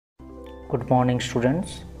Good morning,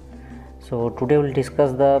 students. So today we'll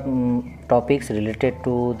discuss the topics related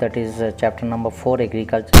to, that is chapter number 4,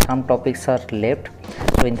 agriculture. Some topics are left.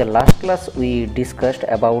 So in the last class we discussed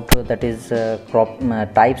about that is crop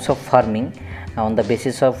types of farming, on the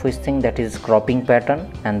basis of which thing, that is cropping pattern,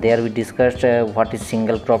 and there we discussed what is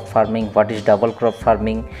single crop farming, what is double crop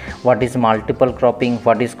farming, what is multiple cropping,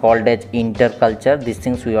 what is called as interculture. These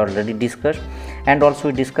things we already discussed. And also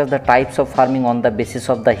we discuss the types of farming on the basis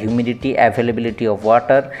of the humidity, availability of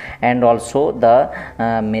water, and also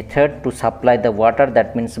the method to supply the water,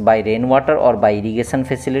 that means by rainwater or by irrigation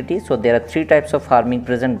facility. So there are three types of farming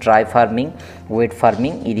present: dry farming, wet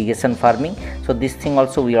farming, irrigation farming. So this thing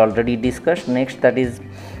also we already discussed. Next, that is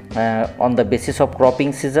on the basis of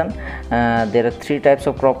cropping season, there are three types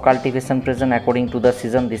of crop cultivation present according to the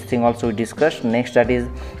season. This thing also we discussed. Next, that is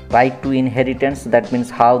right to inheritance, that means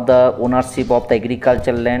how the ownership of the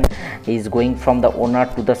agricultural land is going from the owner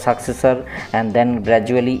to the successor, and then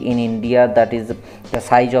gradually in India, that is the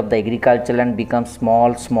size of the agricultural land becomes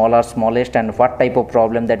smallest, and what type of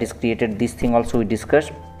problem that is created. This thing also we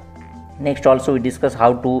discussed. Next, also we discuss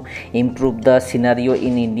how to improve the scenario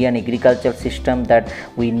in Indian agricultural system, that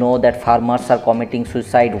we know that farmers are committing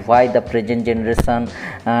suicide. Why the present generation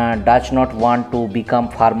does not want to become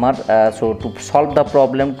farmer? So to solve the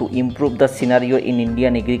problem, to improve the scenario in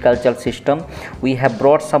Indian agricultural system, we have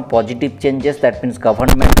brought some positive changes. That means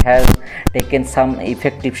government has taken some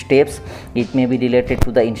effective steps. It may be related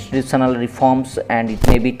to the institutional reforms, and it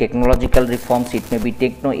may be technological reforms, it may be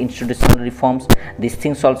techno-institutional reforms. These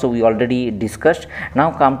things also we already discussed.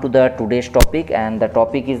 Now come to the today's topic, and the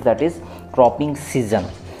topic is, that is cropping season.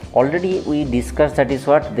 Already we discussed, that is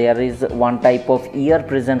what, there is one type of year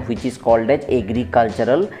present which is called as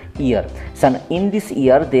agricultural year. So in this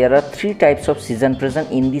year there are three types of season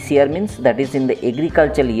present. In this year means, that is in the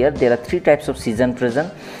agricultural year, there are three types of season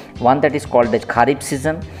present. One that is called as kharif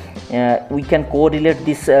season. We can correlate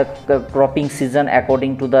this cropping season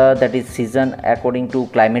according to the, that is season according to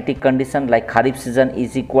climatic condition, like kharif season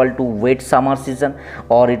is equal to wet summer season,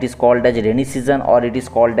 or it is called as rainy season, or it is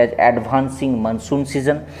called as advancing monsoon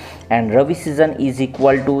season. And rabi season is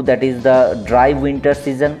equal to, that is the dry winter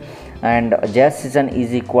season, and jas season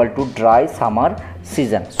is equal to dry summer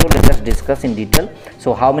season. So let us discuss in detail.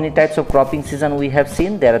 So how many types of cropping season we have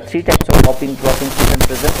seen? There are three types of cropping season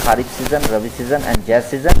present: kharif season, rabi season, and jas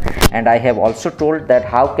season. And I have also told that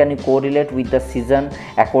how can you correlate with the season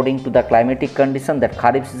according to the climatic condition, that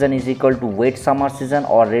kharif season is equal to wet summer season,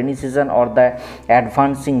 or rainy season, or the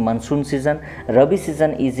advancing monsoon season. Rabi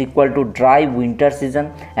season is equal to dry winter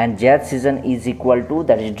season, and jas season is equal to,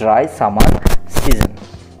 that is dry summer season.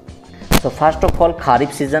 So first of all,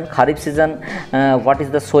 kharif season. Kharif season, what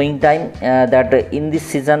is the sowing time? That in this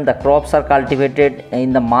season the crops are cultivated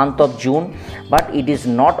in the month of June, but it is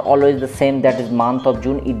not always the same, that is month of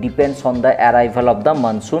June. It depends on the arrival of the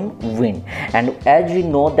monsoon wind. And as we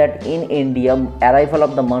know that in India, arrival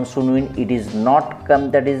of the monsoon wind, it is not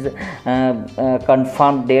that is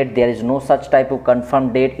confirmed date. There is no such type of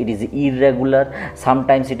confirmed date. It is irregular.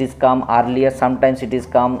 Sometimes it is come earlier, sometimes it is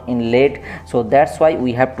come in late. So that's why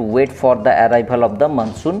we have to wait for the arrival of the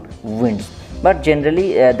monsoon winds. But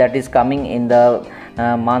generally that is coming in the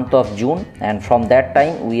month of June, and from that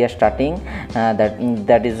time we are starting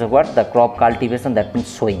that is what, the crop cultivation, that means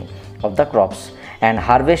sowing of the crops. And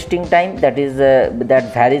harvesting time, that is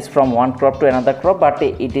that varies from one crop to another crop, but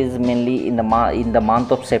it is mainly in the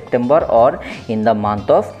month of September or in the month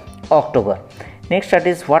of October. Next, that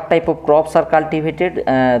is what type of crops are cultivated,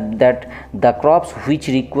 that the crops which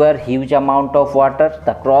require huge amount of water,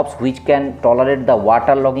 the crops which can tolerate the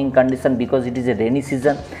water logging condition because it is a rainy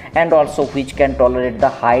season, and also which can tolerate the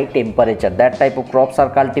high temperature. That type of crops are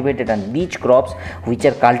cultivated. And these crops which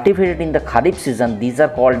are cultivated in the kharif season, these are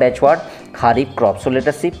called as what, kharif crops. So let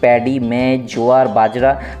us see: paddy, maize, jowar,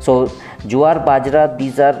 bajra. So jowar, bajra,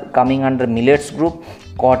 these are coming under millets group.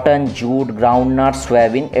 Cotton, jute, groundnut,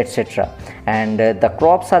 soybean, etc. And the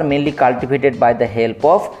crops are mainly cultivated by the help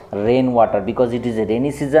of rainwater, because it is a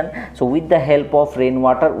rainy season. So with the help of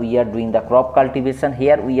rainwater we are doing the crop cultivation.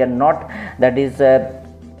 Here we are not, that is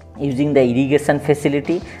using the irrigation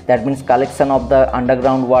facility, that means collection of the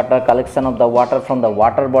underground water, collection of the water from the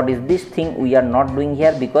water bodies. This thing we are not doing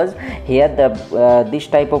here, because here the this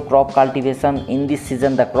type of crop cultivation in this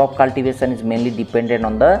season, the crop cultivation is mainly dependent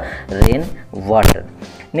on the rain water.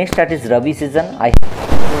 Next, that is rabi season.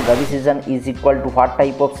 Rabi season is equal to what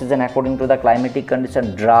type of season according to the climatic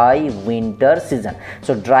condition? Dry winter season.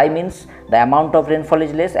 So dry means the amount of rainfall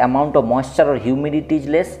is less, amount of moisture or humidity is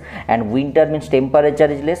less, and winter means temperature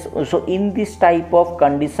is less. So in this type of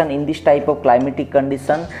condition, in this type of climatic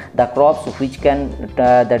condition, the crops which can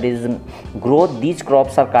that is grow, these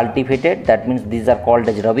crops are cultivated. That means these are called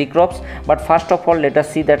as rabi crops. But first of all, let us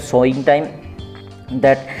see that sowing time,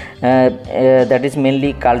 that is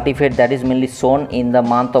mainly cultivated, that is mainly sown in the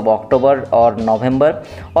month of October or November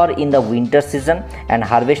or in the winter season, and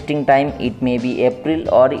harvesting time, it may be April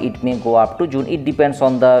or it may go up to June. It depends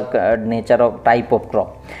on the nature of type of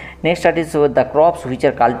crop. Next, that is the crops which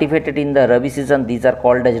are cultivated in the rabi season. These are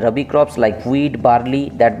called as rabi crops, like wheat, barley.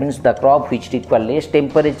 That means the crop which require less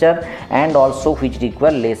temperature and also which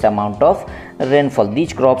require less amount of rainfall.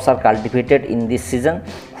 These crops are cultivated in this season: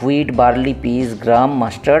 wheat, barley, peas, gram,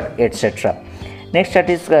 mustard, etc. Next, that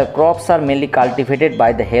is crops are mainly cultivated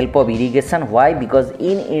by the help of irrigation. Why? Because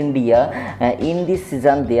in India, in this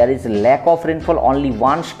season there is lack of rainfall. Only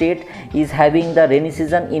one state is having the rainy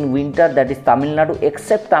season in winter, that is Tamil Nadu.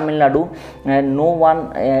 Except Tamil Nadu, no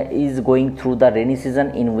one is going through the rainy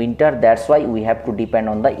season in winter. That's why we have to depend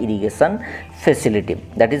on the irrigation facility,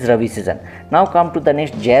 that is rabi season. Now come to the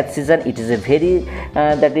next, Jaith season. It is a very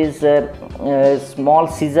that is small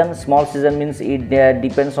season. Small season means it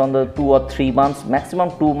depends on the 2 or 3 months,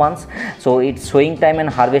 maximum 2 months. So it's sowing time and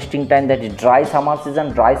harvesting time, that is dry summer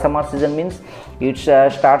season. Dry summer season means it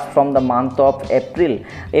starts from the month of April,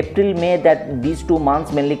 May, that these 2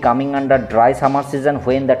 months mainly coming under dry summer season,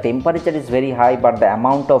 when the temperature is very high but the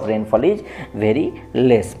amount of rainfall is very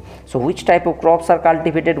less. So which type of crops are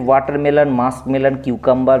cultivated? Watermelon, muskmelon,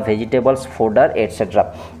 cucumber, vegetables, fodder,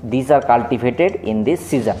 etc. These are cultivated in this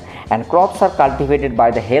season, and crops are cultivated by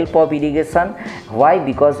the help of irrigation. Why?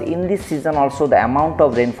 Because in this season also the amount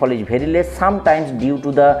of rainfall is very less. Sometimes due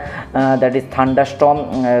to the that is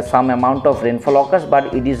thunderstorm, some amount of rainfall occurs,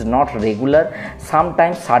 but it is not regular.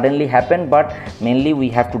 Sometimes suddenly happen, but mainly we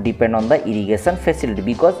have to depend on the irrigation facility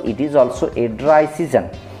because it is also a dry season.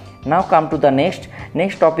 Now come to the next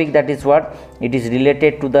topic, that is what it is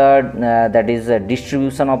related to the that is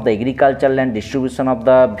distribution of the agricultural land, distribution of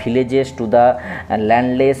the villages to the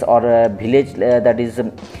landless or village that is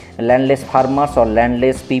landless farmers or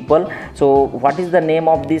landless people. So what is the name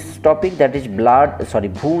of this topic? That is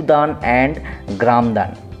Bhudan and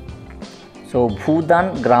Gramdan. So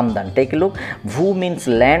Bhudan, Gramdan. Take a look. Bhu means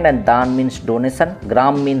land and Dan means donation.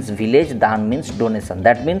 Gram means village. Dan means donation.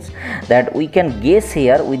 That means that we can guess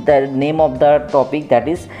here with the name of the topic, that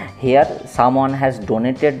is here someone has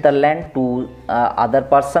donated the land to other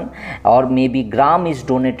person, or maybe gram is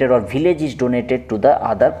donated or village is donated to the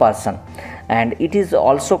other person. And it is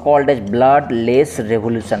also called as bloodless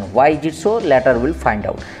revolution. Why is it so? Later we'll find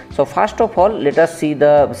out. So first of all, let us see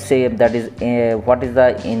the that is what is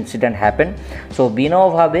the incident happened. So Bino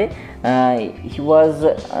Bhave, he was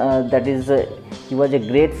he was a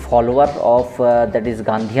great follower of that is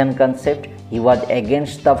Gandhian concept. He was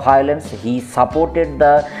against the violence. He supported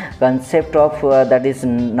the concept of that is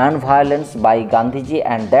non-violence by Gandhiji,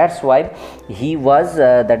 and that's why he was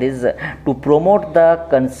that is to promote the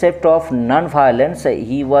concept of non-violence.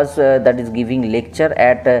 He was that is giving lecture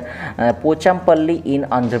at Pochampalli in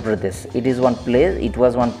Andhra Pradesh. It is one place. It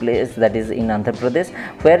was one place that is in Andhra Pradesh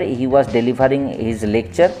where he was delivering his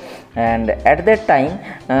lecture. And at that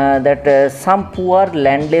time some poor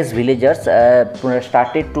landless villagers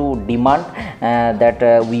started to demand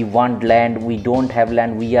that we want land, we don't have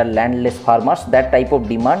land, we are landless farmers. That type of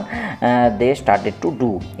demand they started to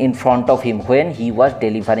do in front of him when he was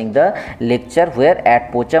delivering the lecture where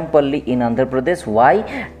at Pochampalli in Andhra Pradesh. Why?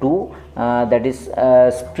 To that is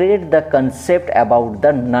spread the concept about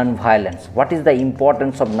the non-violence. What is the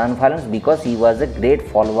importance of non-violence? Because he was a great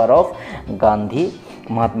follower of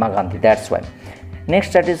Mahatma Gandhi. That's why.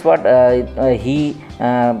 Next, that is what he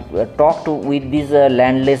talked with these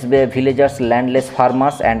landless villagers, landless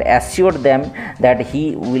farmers, and assured them that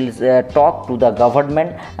he will talk to the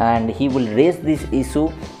government and he will raise this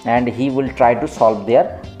issue and he will try to solve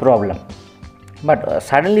their problem. But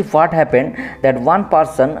suddenly what happened, that one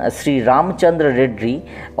person, Sri Ramchandra Reddy,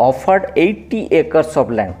 offered 80 acres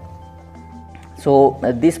of land. So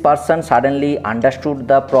this person suddenly understood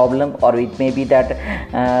the problem, or it may be that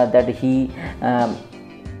that he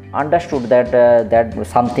understood that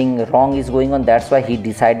something wrong is going on. That's why he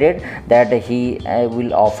decided that he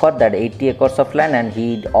will offer that 80 acres of land, and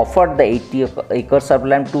he offered the 80 acres of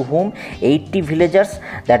land to whom? 80 villagers.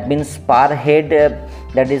 That means per head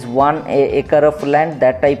that is 1 acre of land,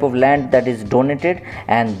 that type of land that is donated,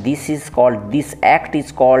 and this act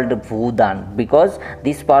is called bhudan, because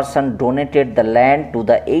this person donated the land to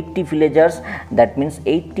the 80 villagers. That means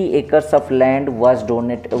 80 acres of land were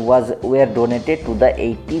donated to the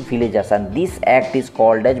 80 villagers, and this act is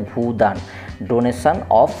called as bhudan, donation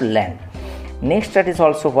of land. Next, that is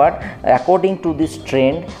also what, according to this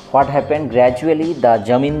trend, what happened, gradually the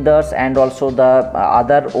zamindars and also the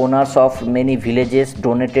other owners of many villages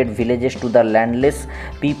donated villages to the landless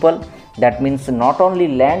people. That means not only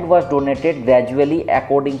land was donated, gradually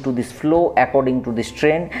according to this flow, according to this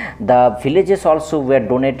trend, the villages also were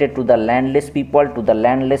donated to the landless people, to the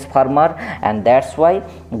landless farmer, and that's why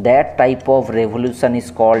that type of revolution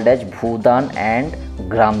is called as bhudan and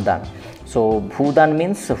gramdan. So bhudan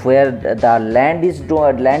means where the land is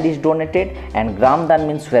donated, and gramdan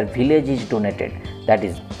means where village is donated. That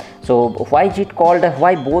is, so why is it called,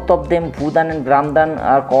 why both of them, bhudan and gramdan,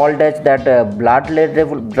 are called as that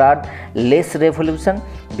bloodless revolution?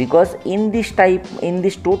 Because in this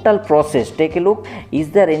total process, take a look,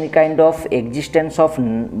 is there any kind of existence of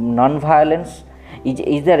non-violence?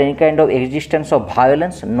 Is there any kind of existence of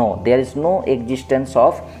violence? No, there is no existence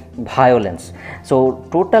of violence. So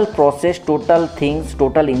total process, total things,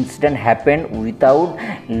 total incident happened without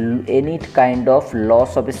any kind of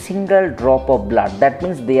loss of a single drop of blood. That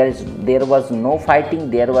means there was no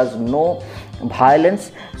fighting, there was no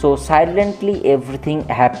violence. So silently everything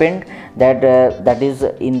happened, that is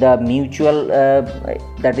in the mutual,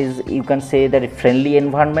 that is, you can say, that a friendly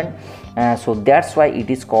environment. So that's why it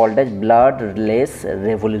is called as bloodless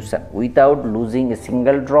revolution, without losing a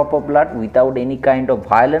single drop of blood, without any kind of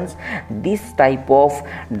violence. This type of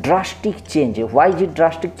drastic change, why is it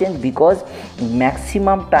drastic change? Because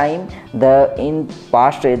maximum time in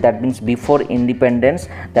past, that means before independence,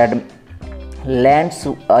 that lands,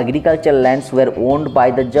 agricultural lands were owned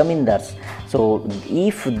by the zamindars. So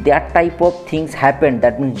if that type of things happened,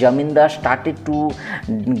 that means zamindars started to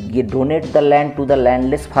donate the land to the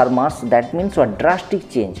landless farmers, that means a drastic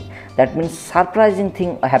change, that means surprising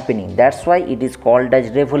thing happening. That's why it is called as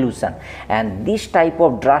revolution. And this type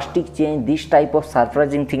of drastic change, this type of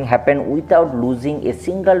surprising thing happened without losing a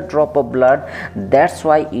single drop of blood. That's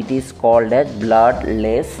why it is called as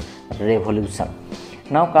bloodless revolution.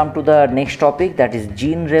 Now come to the next topic, that is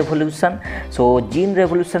gene revolution. So gene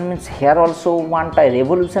revolution means, here also one type,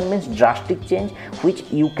 revolution means drastic change which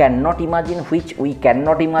you cannot imagine, which we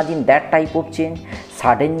cannot imagine, that type of change.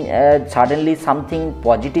 Suddenly something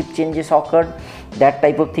positive changes occurred, that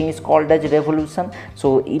type of thing is called as revolution.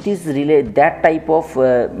 So it is that type of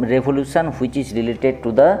revolution which is related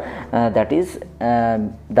to the that is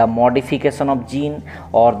the modification of gene,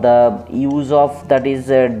 or the use of, that is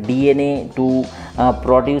DNA to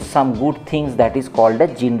produce some good things, that is called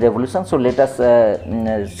as gene revolution. So let us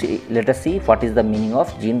see what is the meaning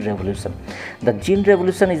of gene revolution. The gene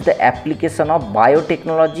revolution is the application of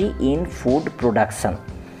biotechnology in food production.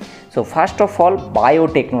 So first of all,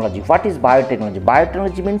 biotechnology. What is biotechnology?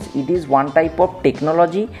 Biotechnology means it is one type of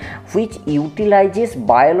technology which utilizes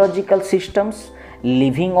biological systems,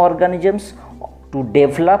 living organisms to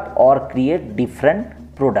develop or create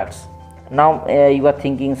different products. Now you are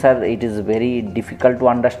thinking, sir, it is very difficult to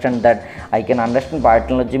understand. That I can understand.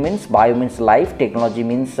 Biotechnology means, bio means life, technology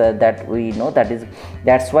means that we know,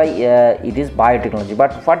 that's why it is biotechnology.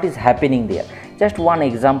 But what is happening there? Just one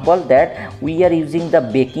example, that we are using the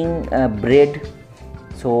baking bread.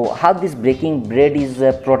 So how this baking bread is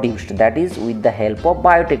produced? That is with the help of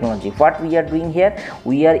biotechnology. What we are doing here?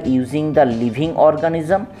 We are using the living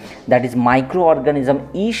organism, that is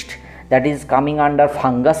microorganism yeast, that is coming under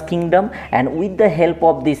fungus kingdom, and with the help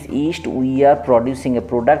of this yeast we are producing a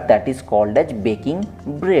product that is called as baking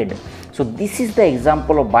bread. So this is the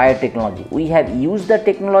example of biotechnology. We have used the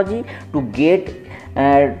technology to get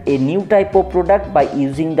a new type of product by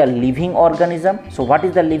using the living organism. So what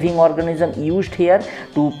is the living organism used here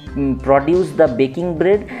to produce the baking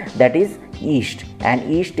bread? That is yeast, and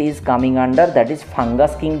yeast is coming under, that is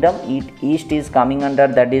fungus kingdom. Yeast is coming under,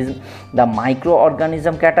 that is the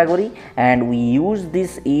microorganism category, and we use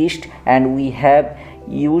this yeast and we have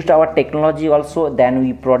used our technology also, then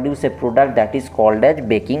we produce a product that is called as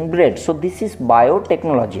baking bread. So this is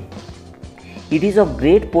biotechnology. It is of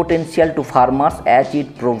great potential to farmers as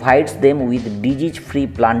it provides them with disease-free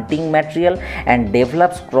planting material and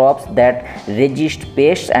develops crops that resist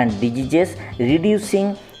pests and diseases,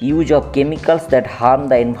 reducing use of chemicals that harm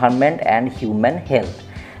the environment and human health.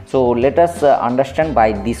 So let us understand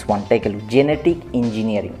by this one. Take a look. Genetic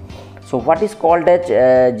engineering. So what is called as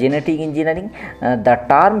genetic engineering? The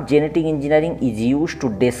term genetic engineering is used to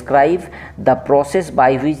describe the process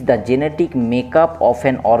by which the genetic makeup of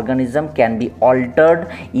an organism can be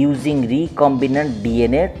altered using recombinant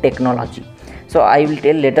DNA technology. So I will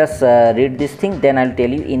tell, let us read this thing, then I will tell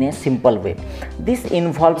you in a simple way. This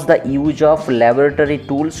involves the use of laboratory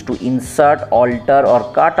tools to insert, alter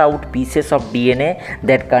or cut out pieces of DNA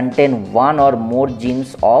that contain one or more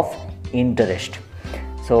genes of interest.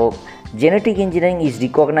 So genetic engineering is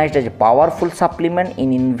recognized as a powerful supplement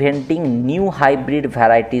in inventing new hybrid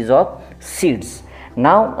varieties of seeds.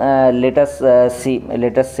 Now let us see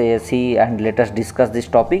and let us discuss this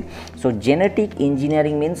topic. So genetic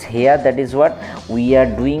engineering means here, that is what we are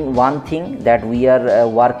doing, one thing that we are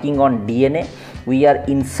working on DNA, we are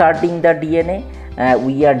inserting the DNA,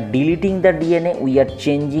 we are deleting the DNA, we are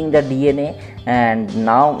changing the DNA, and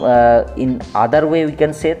now in other way we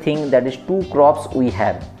can say thing, that is two crops we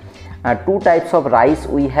have. Two types of rice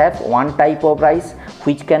we have. One type of rice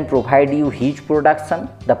which can provide you huge production,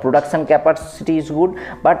 the production capacity is good,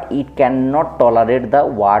 but it cannot tolerate the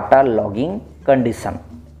water logging condition.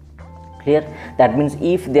 Clear? That means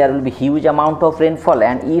if there will be huge amount of rainfall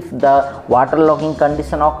and if the water logging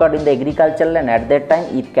condition occurred in the agricultural land, at that time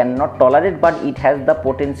it cannot tolerate, but it has the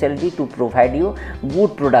potentiality to provide you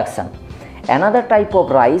good production. Another type of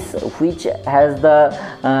rice which has the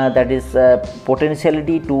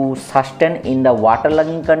potentiality to sustain in the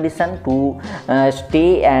waterlogging condition, to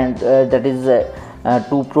stay and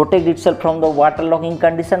to protect itself from the waterlogging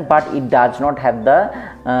condition, but it does not have the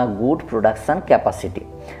good production capacity.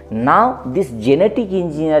 Now this genetic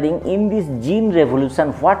engineering, in this gene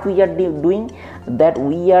revolution, what we are doing, that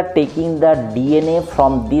we are taking the DNA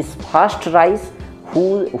from this first rice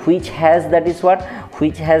which has the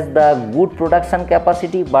good production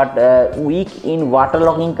capacity but weak in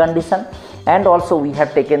waterlogging condition, and also we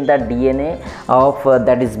have taken the DNA of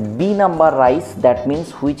that is B number rice, that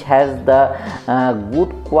means which has the good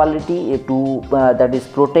quality to that is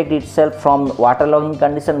protect itself from waterlogging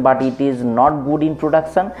condition, but it is not good in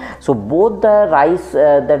production. So both the rice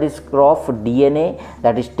that is crop DNA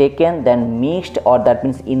that is taken, then mixed, or that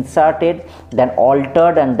means inserted, then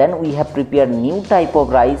altered, and then we have prepared new type of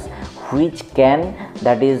rice which can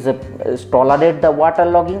tolerate the water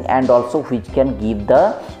logging and also which can give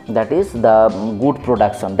the good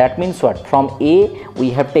production. That means what, from A we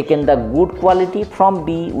have taken the good quality, from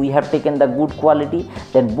B we have taken the good quality,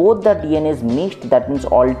 then both the DNA is mixed, that means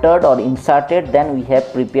altered or inserted, then we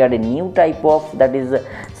have prepared a new type of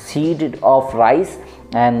seed of rice,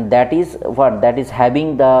 and that is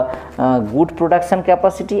having the good production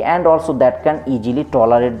capacity and also that can easily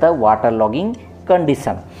tolerate the water logging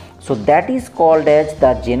condition. So that is called as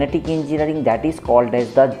the genetic engineering, that is called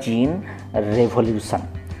as the gene revolution.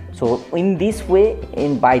 So in this way,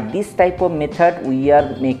 by this type of method, we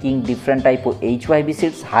are making different type of HYB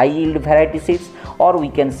seeds, high yield variety seeds, or we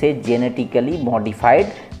can say genetically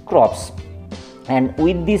modified crops. And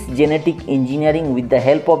with this genetic engineering, with the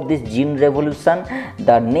help of this gene revolution,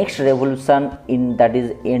 the next revolution that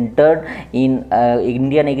is entered in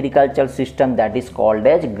Indian agricultural system, that is called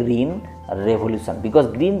as green revolution, because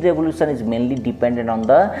green revolution is mainly dependent on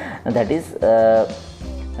the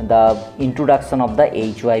introduction of the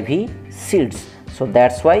HYV seeds. So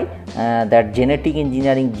that's why that genetic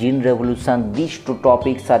engineering, gene revolution, these two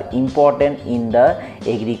topics are important in the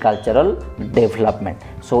agricultural development.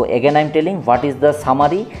 So again I am telling what is the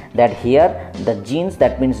summary, that here the genes,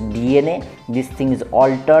 that means DNA, this thing is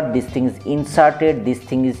altered, this thing is inserted, this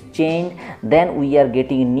thing is changed, then we are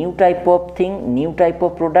getting a new type of thing, new type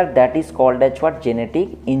of product, that is called as what, genetic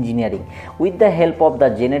engineering. With the help of the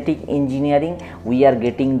genetic engineering, we are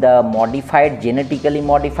getting the genetically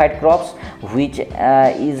modified crops, which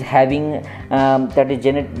is having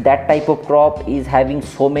that type of crop is having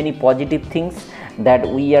so many positive things that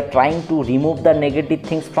we are trying to remove the negative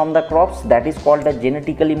things from the crops, that is called the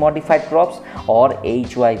genetically modified crops, or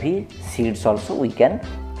HYV seeds also we can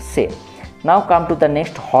say. Now come to the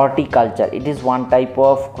next, horticulture. It is one type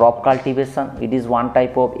of crop cultivation, it is one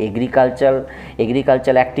type of agricultural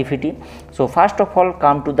activity. So first of all,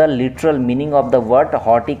 come to the literal meaning of the word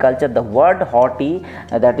horticulture. The word horti,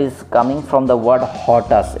 that is coming from the word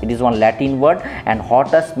hortus, it is one Latin word, and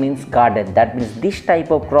hortus means garden. That means this type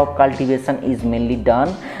of crop cultivation is mainly done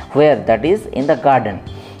where, that is in the garden.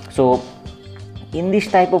 So in this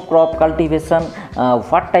type of crop cultivation,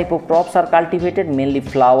 what type of crops are cultivated? Mainly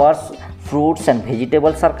flowers, fruits and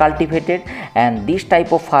vegetables are cultivated, and this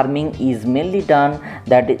type of farming is mainly done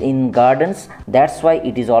that in gardens. That's why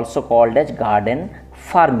it is also called as garden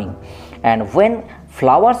farming. And when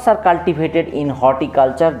flowers are cultivated in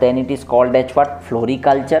horticulture, then it is called as what,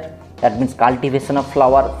 floriculture. that means cultivation of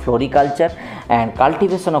flower, floriculture, and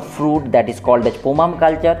cultivation of fruit, that is called as pomum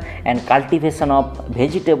culture, and cultivation of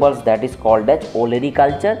vegetables, that is called as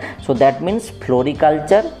olericulture. So that means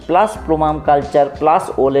floriculture plus pomum culture plus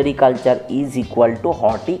olericulture is equal to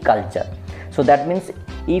horticulture. So that means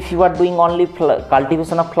if you are doing only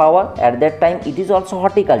cultivation of flower, at that time it is also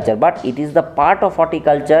horticulture, but it is the part of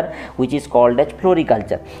horticulture which is called as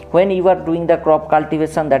floriculture. When you are doing the crop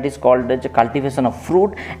cultivation, that is called as cultivation of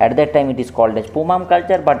fruit, at that time it is called as pomum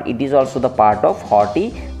culture, but it is also the part of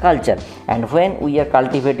horticulture. And when we are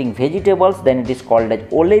cultivating vegetables, then it is called as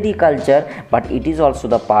olericulture, but it is also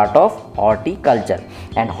the part of horticulture.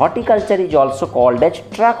 And horticulture is also called as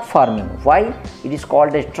truck farming. Why it is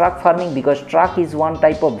called as truck farming? Because truck is one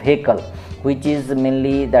type of vehicle which is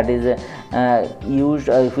mainly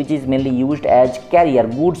used as carrier,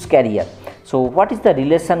 goods carrier. So what is the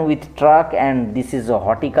relation with truck and this is a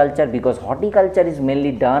horticulture? Because horticulture is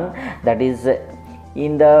mainly done, that is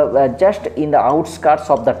in the just in the outskirts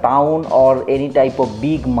of the town or any type of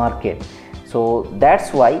big market. So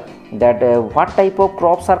that's why that what type of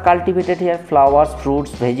crops are cultivated here? Flowers,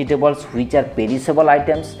 fruits, vegetables, which are perishable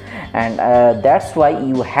items, and that's why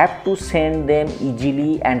you have to send them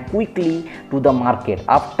easily and quickly to the market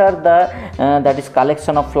after the that is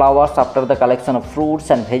collection of flowers, after the collection of fruits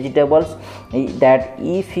and vegetables. That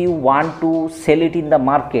if you want to sell it in the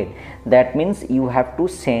market, that means you have to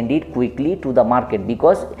send it quickly to the market,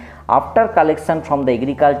 because after collection from the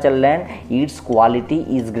agricultural land, its quality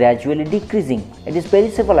is gradually decreasing. It is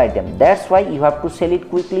perishable item. That's why you have to sell it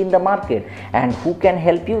quickly in the market. And who can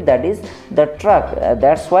help you? That is the truck.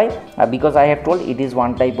 That's why because I have told it is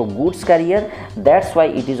one type of goods carrier. That's why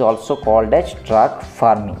it is also called as truck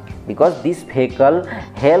farming, because this vehicle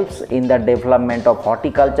helps in the development of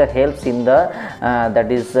horticulture, helps in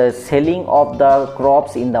the selling of the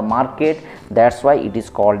crops in the market. That's why it is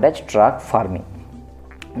called as truck farming.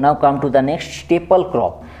 Now come to the next, staple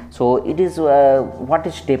crop. So it is what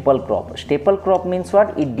is staple crop? Staple crop means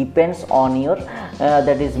what? It depends on your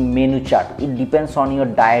that is menu chart. It depends on your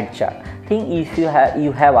diet chart. Think if you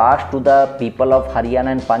have asked to the people of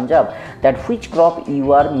Haryana and Punjab that which crop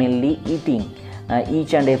you are mainly eating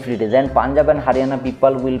each and every day, then Punjab and Haryana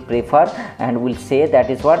people will prefer and will say that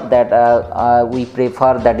is what, that we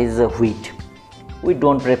prefer that is wheat. We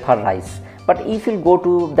don't prefer rice. But if you go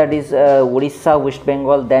to that is Orissa, West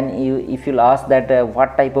Bengal, then if you'll ask that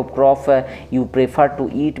what type of crop you prefer to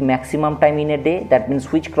eat maximum time in a day, that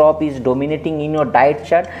means which crop is dominating in your diet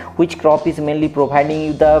chart, which crop is mainly providing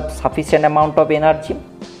you the sufficient amount of energy.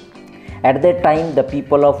 At that time the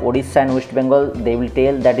people of Orissa and West Bengal, they will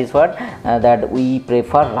tell that is what, that we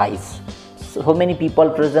prefer rice. So many people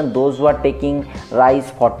present, those who are taking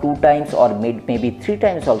rice for 2 times or maybe 3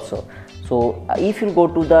 times also. So if you go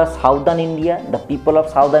to the southern India, the people of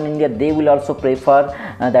southern India, they will also prefer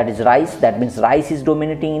that is rice. That means rice is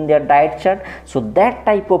dominating in their diet chart. So that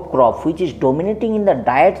type of crop which is dominating in the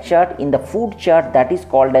diet chart, in the food chart, that is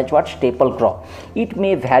called as what, staple crop. It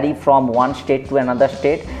may vary from one state to another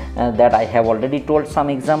state, that I have already told some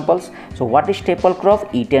examples. So what is staple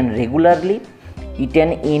crop? Eaten regularly,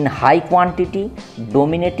 eaten in high quantity,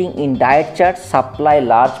 dominating in diet chart, supply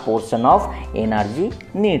large portion of energy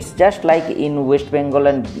needs, just like in West Bengal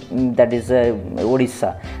and that is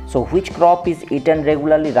Orissa. So which crop is eaten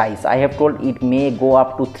regularly? Rice. I have told it may go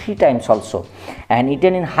up to 3 times also, and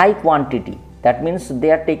eaten in high quantity. That means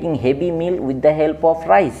they are taking heavy meal with the help of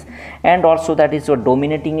rice, and also that is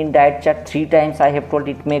dominating in diet chart 3 times. I have told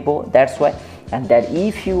it may go. That's why. And that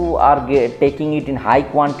if you are taking it in high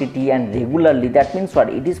quantity and regularly, that means what,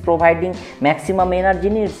 it is providing maximum energy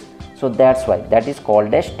needs. So that's why that is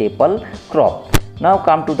called a staple crop. Now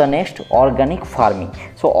come to the next, organic farming.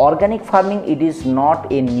 So organic farming, it is not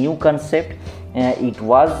a new concept. It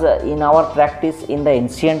was in our practice in the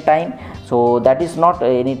ancient time. So that is not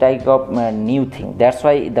any type of new thing. That's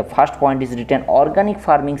why the first point is written, organic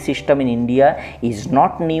farming system in India is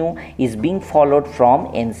not new, is being followed from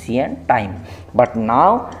ancient time. But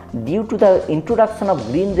now, due to the introduction of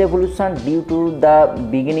green revolution, due to the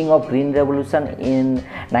beginning of green revolution in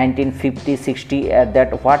 1950-60,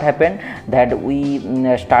 that what happened, that we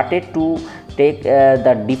started to take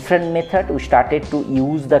the different method. We started to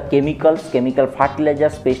use the chemical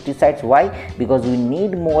fertilizers, pesticides. Why? Because we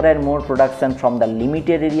need more and more production from the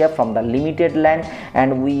limited area, from the limited land,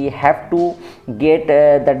 and we have to get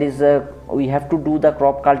we have to do the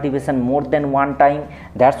crop cultivation more than one time.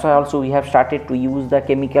 That's why also we have started to use the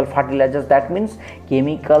chemical fertilizers. That means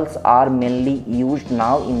chemicals are mainly used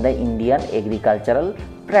now in the Indian agricultural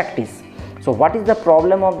practice. So what is the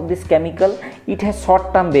problem of this chemical? It has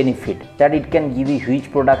short term benefit, that it can give you huge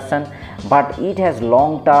production, but it has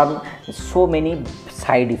long term so many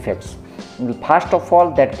side effects. First of all,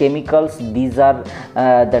 that chemicals, these are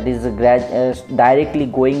that is directly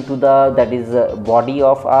going to the body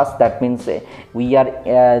of us. That means we are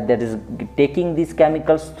that is taking these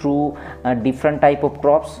chemicals through different type of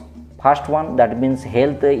crops. First one, that means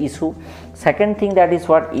health issue. Second thing, that is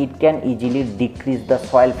what, it can easily decrease the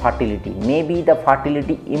soil fertility. Maybe the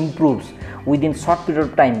fertility improves within short period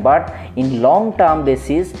of time, but in long term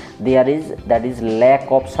basis there is lack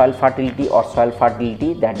of soil fertility, or soil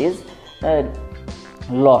fertility that is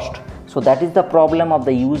lost. So that is the problem of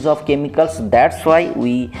the use of chemicals. That's why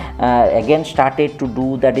we again started to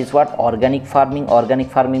do, that is what, organic farming.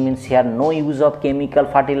 Organic farming means here no use of chemical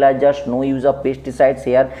fertilizers, no use of pesticides.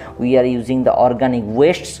 Here we are using the organic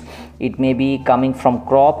wastes. It may be coming from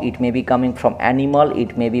crop, it may be coming from animal,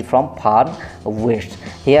 it may be from farm wastes.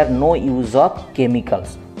 Here no use of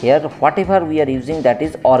chemicals. Here whatever we are using, that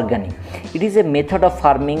is organic. It is a method of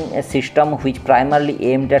farming, a system which primarily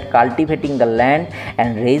aimed at cultivating the land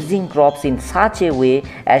and raising crops in such a way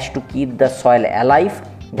as to keep the soil alive.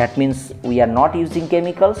 That means we are not using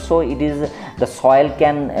chemicals, so it is the soil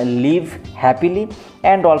can live happily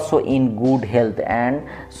and also in good health, and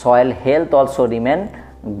soil health also remain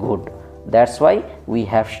good. That's why we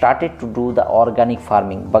have started to do the organic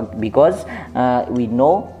farming, but because we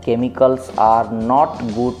know chemicals are not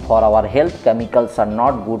good for our health, chemicals are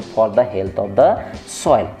not good for the health of the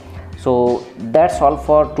soil. So that's all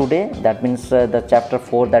for today. That means the chapter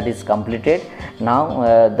 4 that is completed. Now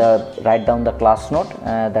write down the class note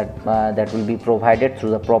that will be provided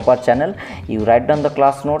through the proper channel. You write down the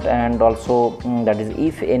class note, and also that is,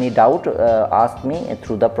 if any doubt, ask me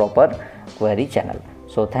through the proper query channel.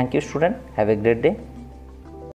 So thank you student, have a great day.